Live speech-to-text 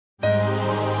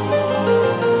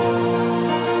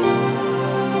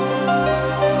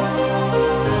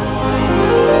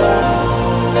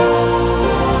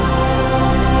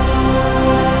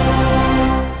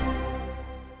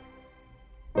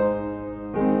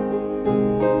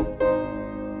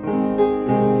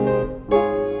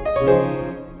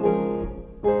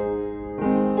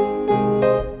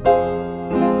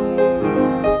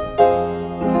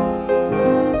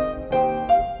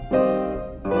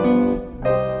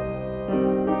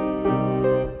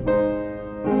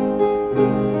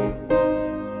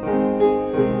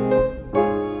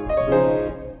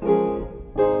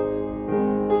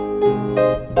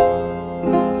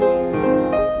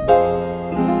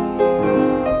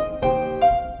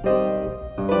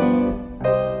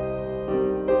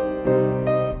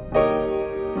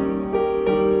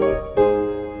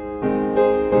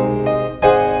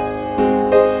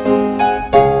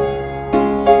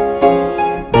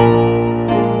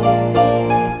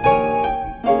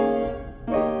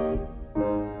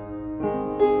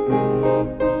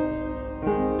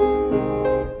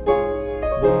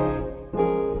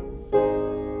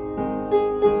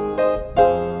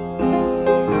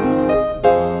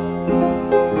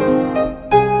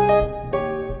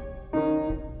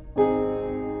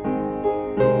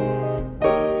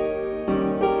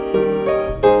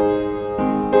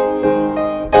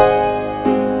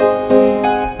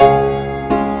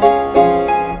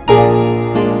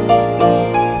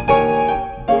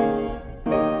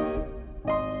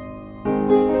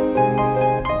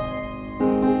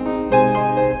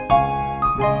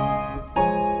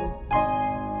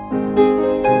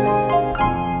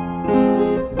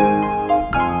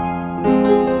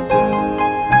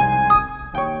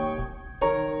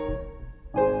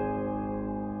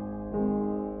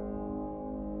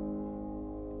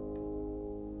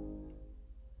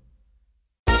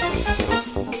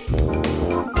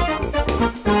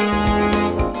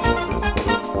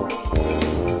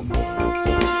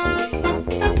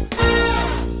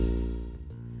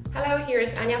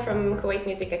from Kuwait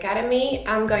Music Academy.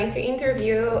 I'm going to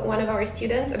interview one of our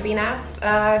students, Abhinav,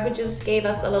 who just gave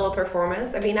us a little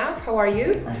performance. Abhinav, how are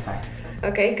you? I'm fine.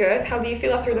 Okay, good. How do you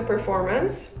feel after the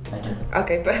performance? Better.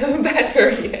 Okay,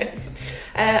 better, yes.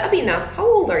 Abhinav, how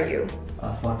old are you?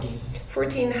 14.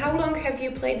 14. How long have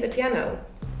you played the piano?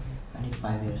 I think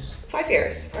 5 years. 5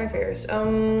 years, 5 years.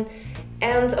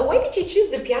 And why did you choose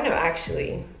the piano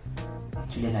actually?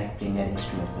 Actually, I like playing that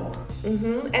instrument more.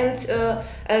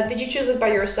 And did you choose it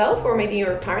by yourself, or maybe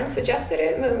your parents suggested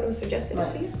it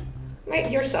to you?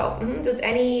 Yourself. Does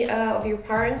any of your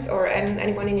parents or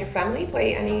anyone in your family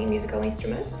play any musical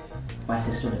instrument? My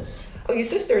sister does. Oh, your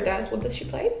sister does. What does she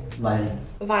play? Violin.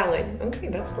 Violin. Okay,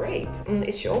 that's great.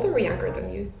 Is she older or younger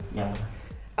than you? Younger.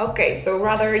 Okay, so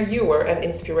rather you were an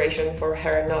inspiration for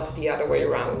her, not the other way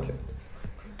around.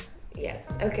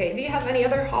 Yes. Okay. Do you have any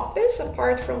other hobbies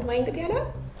apart from playing the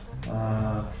piano?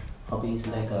 Hobbies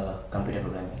like computer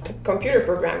programming. Computer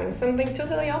programming, something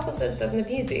totally opposite than the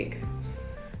music.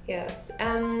 Yes.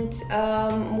 And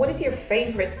what is your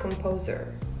favorite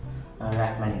composer?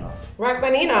 Rachmaninoff.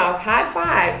 Rachmaninoff. High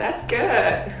five. That's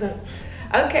good.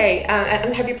 Okay.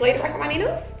 And have you played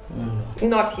Rachmaninoff?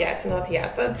 Not yet, not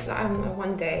yet. But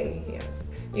one day, yes,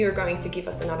 you're going to give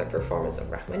us another performance of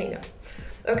Rachmaninoff.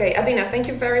 Okay, Abhinav, thank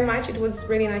you very much. It was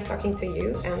really nice talking to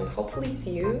you, and hopefully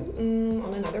see you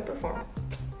on another performance.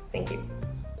 Thank you.